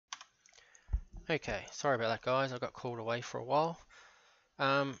Okay, sorry about that, guys. I got called away for a while.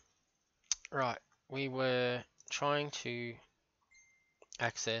 Right, we were trying to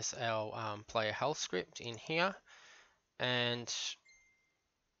access our player health script in here, and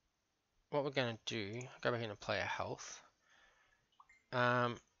what we're going to do, go back into player health.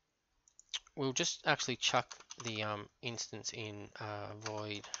 We'll just actually chuck the instance in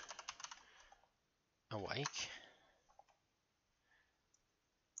void awake.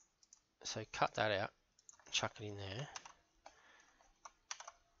 So cut that out, chuck it in there,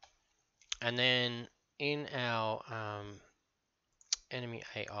 and then in our enemy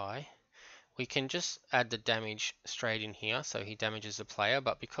AI, we can just add the damage straight in here, so he damages the player,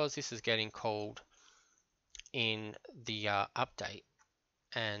 but because this is getting called in the update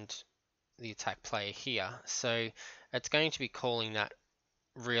and the attack player here, so it's going to be calling that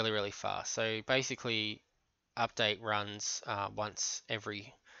really fast. So basically update runs once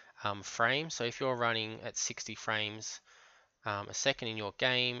every frame. So if you're running at 60 frames a second in your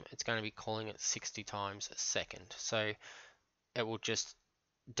game, it's going to be calling it 60 times a second. So it will just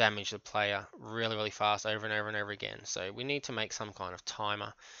damage the player really fast over and over and over again. So we need to make some kind of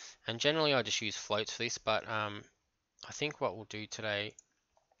timer, and generally I just use floats for this, but I think what we'll do today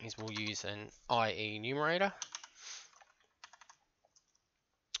is we'll use an IE numerator,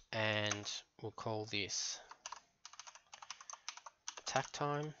 and we'll call this attack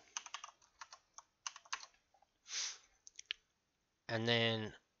time, and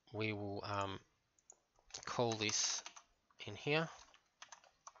then we will call this in here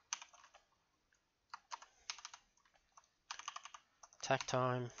attack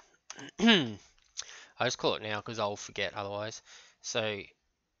time. I just call it now because I'll forget otherwise. So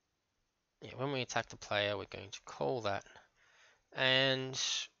yeah, when we attack the player, we're going to call that. And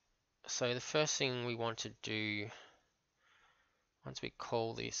so the first thing we want to do, once we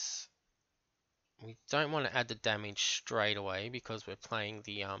call this, we don't want to add the damage straight away because we're playing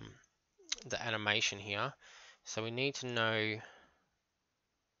the animation here. So we need to know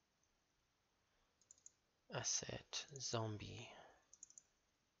asset zombie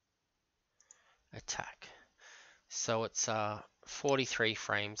attack. So it's 43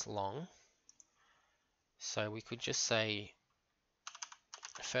 frames long. So we could just say,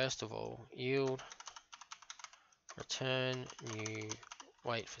 first of all, yield return new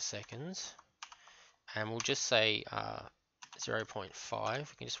wait for seconds, and we'll just say 0.5. We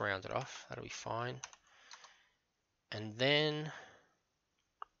can just round it off, that'll be fine. And then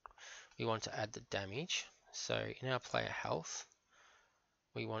we want to add the damage. So in our player health,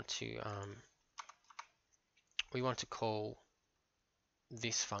 we want to call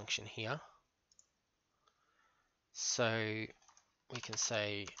this function here. So we can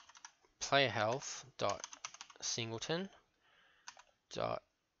say player health dot singleton dot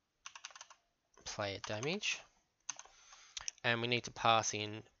player damage, and we need to pass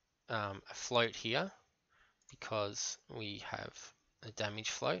in a float here because we have a damage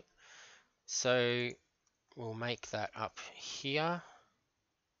float. So we'll make that up here.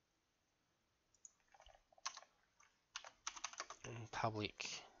 Public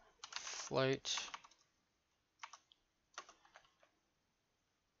float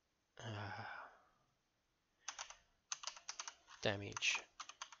damage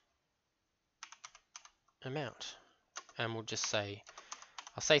amount, and we'll just say,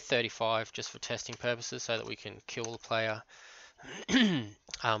 I'll say 35 just for testing purposes so that we can kill the player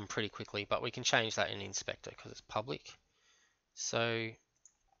pretty quickly, but we can change that in inspector because it's public. So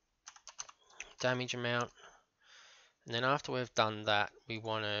damage amount, and then after we've done that, we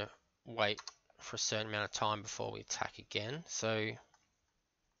want to wait for a certain amount of time before we attack again. So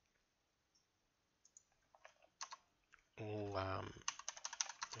we'll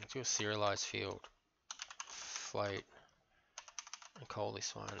do a serialized field float and call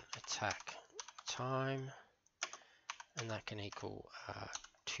this one attack time, and that can equal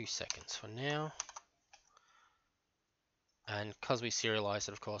 2 seconds for now. And because we serialize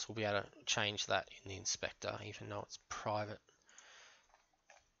it, of course, we'll be able to change that in the inspector even though it's private.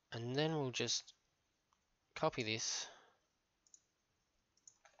 And then we'll just copy this,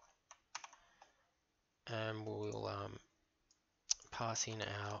 and we'll pass in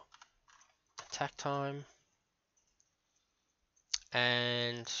our attack time.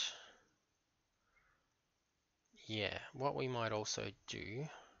 And yeah, what we might also do,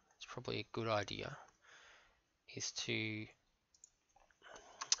 it's probably a good idea, is to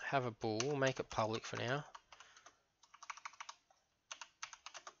have a bool, we'll make it public for now.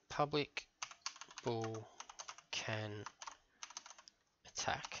 Public bool can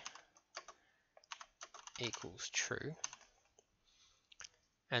attack equals true.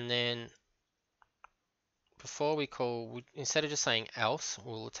 And then before we call, instead of just saying else,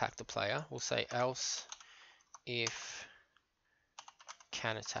 we'll attack the player. We'll say else if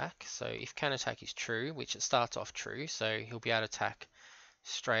can attack. So if can attack is true, which it starts off true, so he'll be able to attack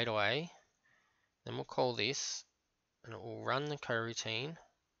straight away. Then we'll call this, and it will run the coroutine.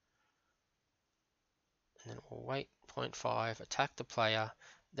 And then we'll wait 0.5, attack the player,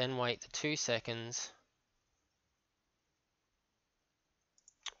 then wait the 2 seconds,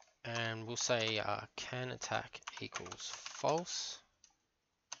 and we'll say can attack equals false,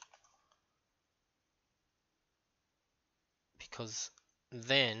 because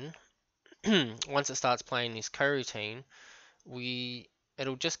then once it starts playing this coroutine,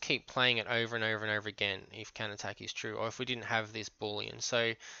 it'll just keep playing it over and over and over again if can attack is true, or if we didn't have this boolean.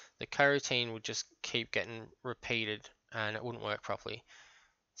 So the coroutine would just keep getting repeated and it wouldn't work properly.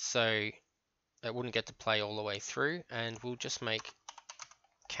 So it wouldn't get to play all the way through, and we'll just make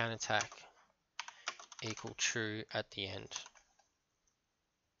can attack equal true at the end.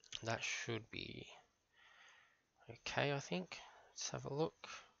 That should be okay, I think. Let's have a look.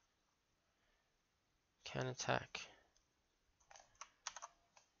 Can attack.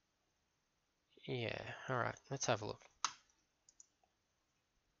 Yeah, alright, let's have a look.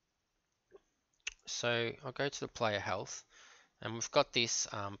 So I'll go to the player health, and we've got this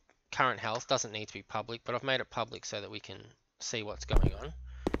current health, doesn't need to be public, but I've made it public so that we can see what's going on.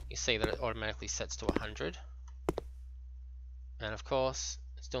 You see that it automatically sets to 100. And of course,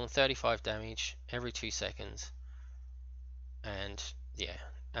 it's doing 35 damage every 2 seconds. And yeah,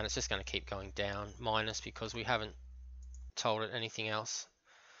 and it's just going to keep going down, minus because we haven't told it anything else.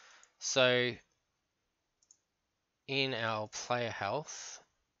 So in our player health,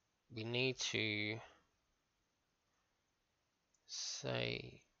 we need to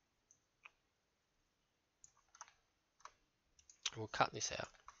say, we'll cut this out,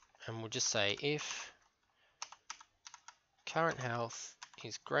 and we'll just say if current health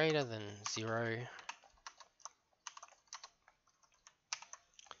is greater than 0,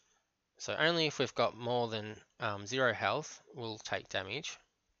 so only if we've got more than 0 health we'll take damage,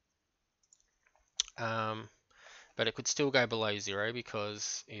 but it could still go below 0,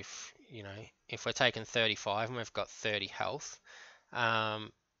 because if we're taking 35 and we've got 30 health, and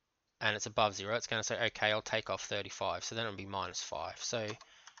it's above 0, it's going to say okay, I'll take off 35, so then it'll be -5. So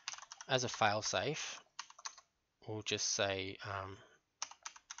as a failsafe, we'll just say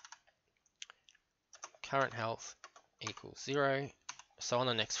current health equals 0. So on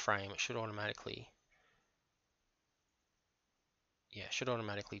the next frame, it should automatically,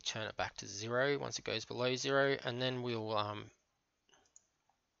 turn it back to 0 once it goes below 0, and then we'll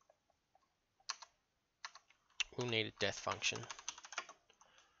need a death function.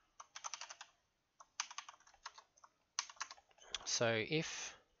 So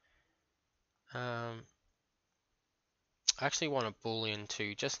if I actually want a boolean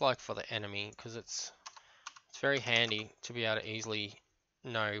too, just like for the enemy, because it's very handy to be able to easily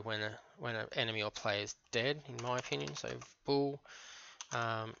know when an enemy or player is dead, in my opinion. So bool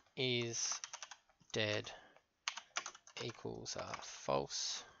is dead equals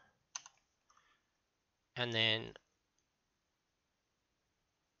false, and then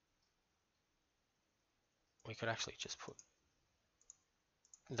we could actually just put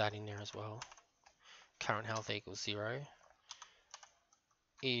that in there as well. Current health equals 0,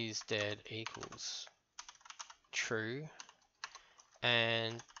 is dead equals true,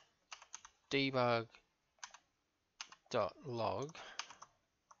 and debug.log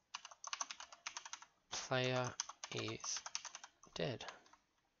player is dead,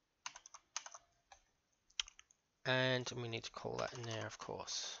 and we need to call that in there, of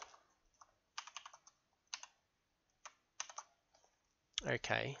course.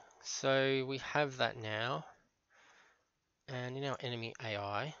 Okay, so we have that now, and in our enemy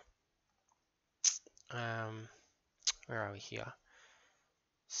AI, where are we here?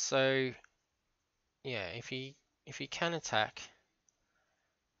 So yeah, if he can attack,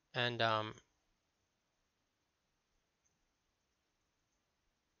 and the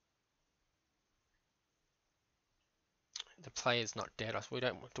player's not dead, we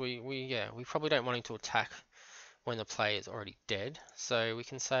probably don't want him to attack when the player is already dead. So we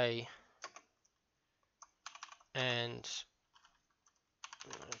can say and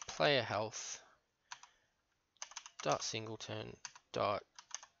player health dot singleton dot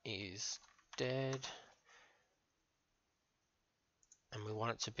is dead, and we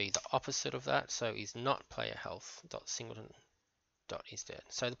want it to be the opposite of that, so is not player health dot singleton dot is dead.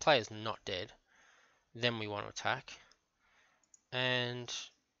 So the player is not dead, then we want to attack. And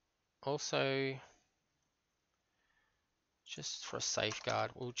also, just for a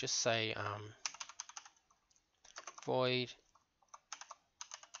safeguard, we'll just say void,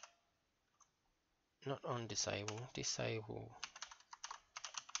 not on disable, disable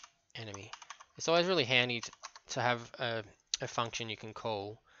enemy. It's always really handy to have a function you can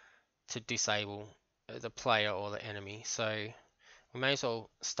call to disable the player or the enemy. So we may as well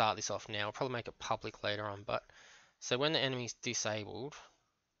start this off now. We'll probably make it public later on, but so when the enemy's disabled,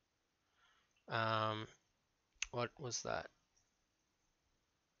 what was that?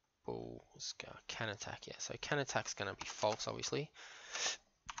 Bulls can attack, yeah. So can attack's gonna be false, obviously.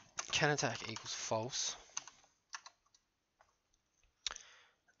 Can attack equals false.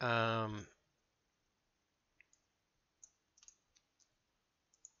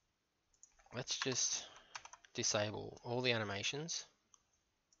 Let's just disable all the animations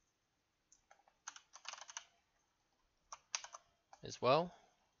as well,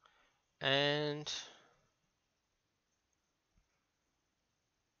 and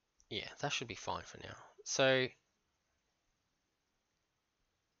yeah, that should be fine for now. So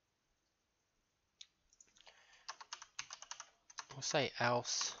we'll say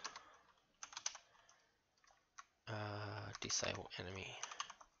else disable enemy.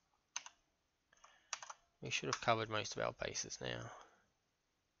 We should have covered most of our bases now.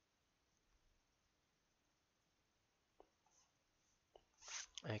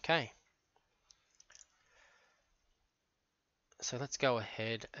 Okay. So let's go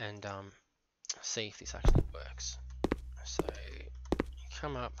ahead and see if this actually works. So you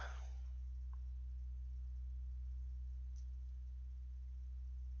come up.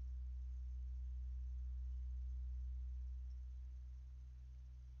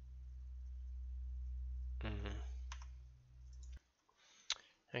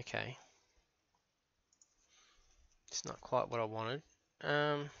 Okay. It's not quite what I wanted.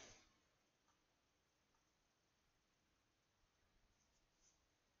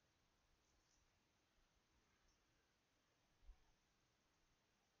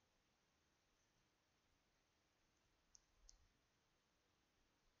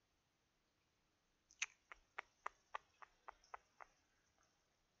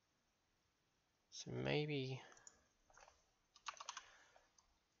 So maybe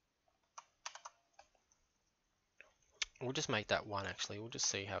we'll just make that 1 actually. We'll just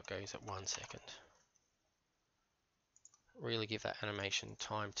see how it goes at 1 second. Really give that animation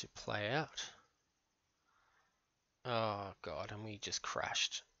time to play out. Oh god, and we just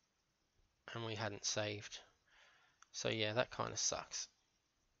crashed. And we hadn't saved. So yeah, that kind of sucks.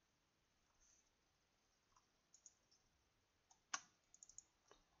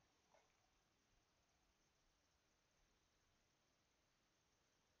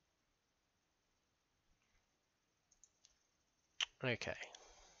 Okay.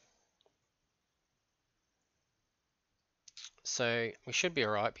 So we should be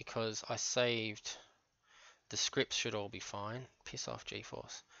alright because I saved. The scripts should all be fine. Piss off,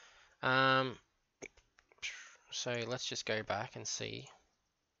 GeForce. So let's just go back and see.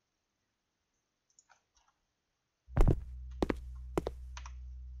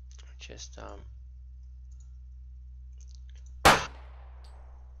 Just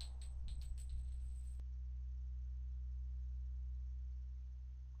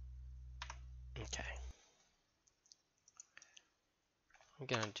okay. I'm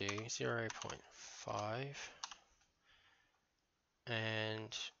gonna do 0.5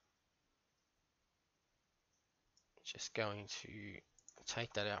 and just going to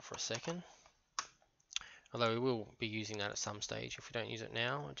take that out for a second. Although we will be using that at some stage. If we don't use it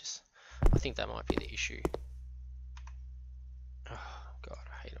now, I think that might be the issue. Oh god,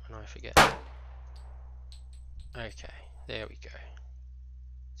 I hate it when I forget. Okay, there we go.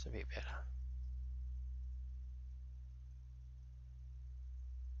 It's a bit better.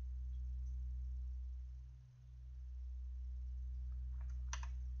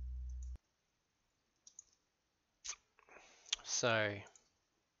 So,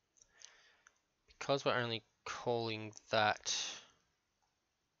 because we're only calling that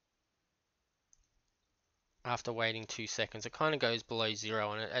after waiting 2 seconds, it kind of goes below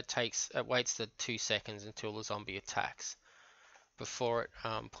 0 and it waits the 2 seconds until the zombie attacks before it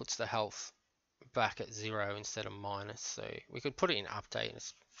puts the health back at 0 instead of minus. So we could put it in update, and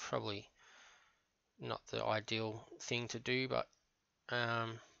it's probably not the ideal thing to do, but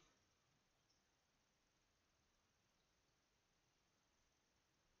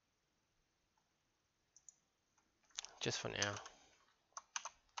just for now.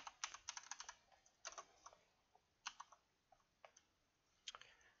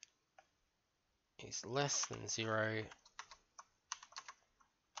 Is less than 0.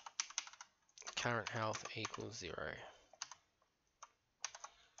 Current health equals 0.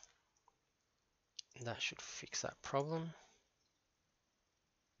 That should fix that problem.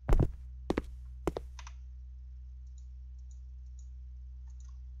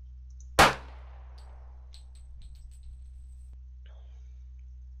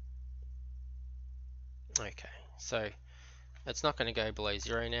 Okay, so it's not going to go below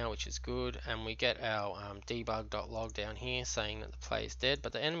 0 now, which is good, and we get our debug.log down here saying that the player is dead,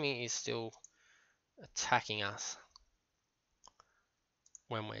 but the enemy is still attacking us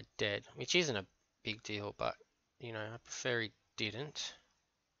when we're dead, which isn't a big deal, but you know, I prefer he didn't.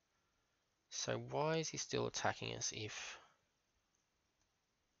 So why is he still attacking us if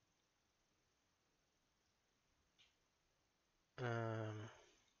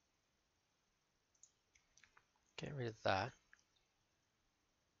get rid of that.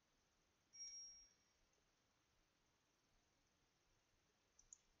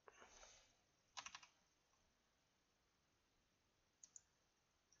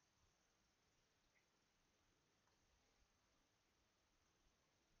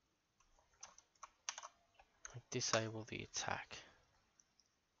 Disable the attack.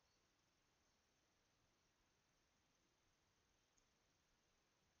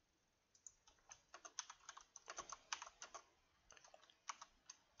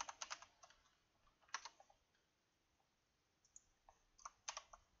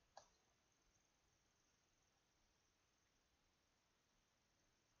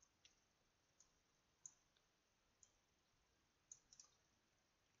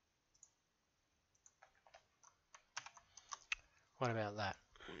 What about that?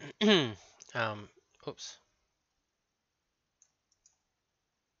 Oops.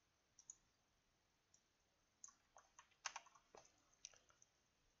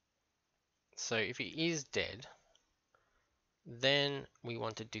 So if he is dead, then we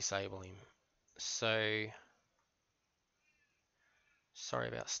want to disable him. So sorry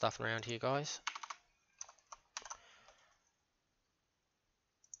about stuffing around here, guys.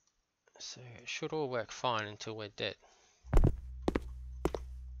 So it should all work fine until we're dead.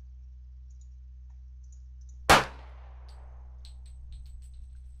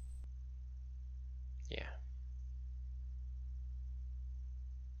 Yeah.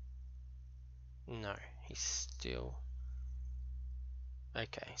 No, he's still...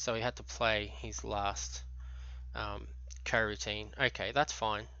 Okay, so he had to play his last coroutine. Okay, that's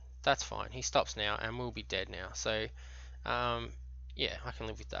fine. That's fine. He stops now and we'll be dead now. So, yeah, I can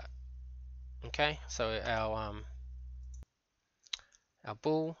live with that. Okay, so our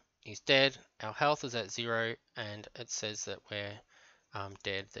bull is dead. Our health is at 0, and it says that we're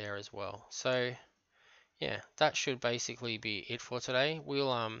dead there as well. So, yeah, that should basically be it for today.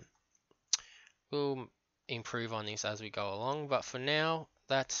 We'll improve on this as we go along, but for now,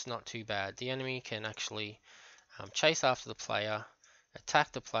 that's not too bad. The enemy can actually chase after the player,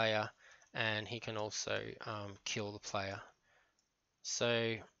 attack the player, and he can also kill the player.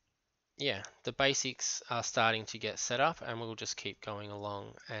 So yeah, the basics are starting to get set up, and we'll just keep going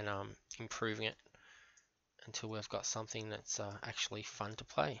along and improving it until we've got something that's actually fun to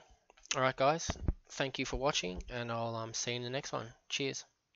play. Alright guys, thank you for watching, and I'll see you in the next one. Cheers.